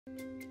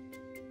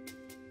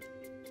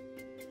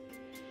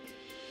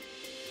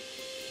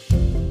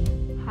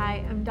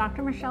I'm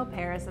Dr. Michelle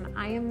Paris, and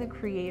I am the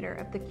creator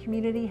of the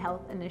community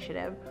health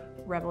initiative,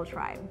 Rebel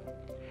Tribe.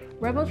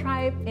 Rebel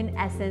Tribe, in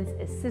essence,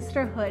 is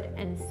sisterhood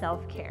and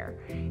self-care.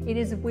 It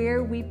is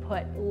where we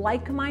put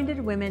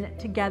like-minded women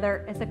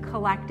together as a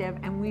collective,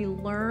 and we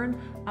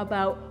learn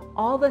about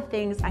all the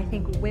things I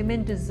think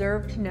women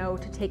deserve to know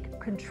to take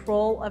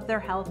control of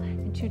their health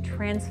and to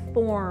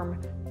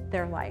transform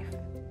their life.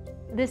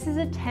 This is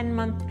a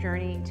 10-month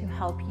journey to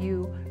help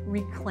you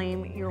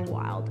reclaim your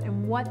wild.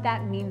 And what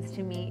that means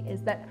to me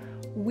is that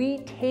we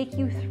take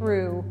you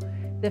through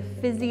the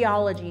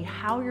physiology,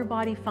 how your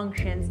body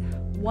functions,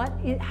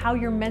 how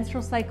your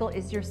menstrual cycle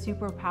is your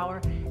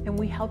superpower, and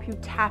we help you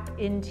tap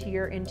into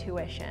your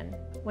intuition.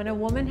 When a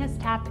woman has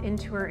tapped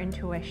into her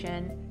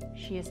intuition,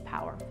 she is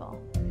powerful.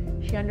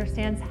 She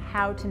understands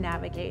how to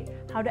navigate,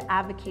 how to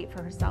advocate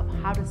for herself,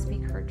 how to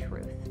speak her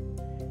truth.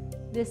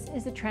 This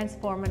is a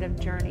transformative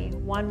journey,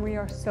 one we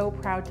are so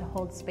proud to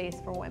hold space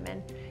for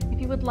women.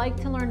 If you would like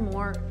to learn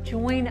more,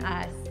 join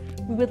us.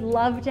 We would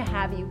love to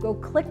have you. Go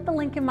click the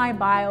link in my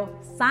bio,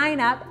 sign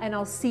up, and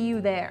I'll see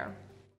you there.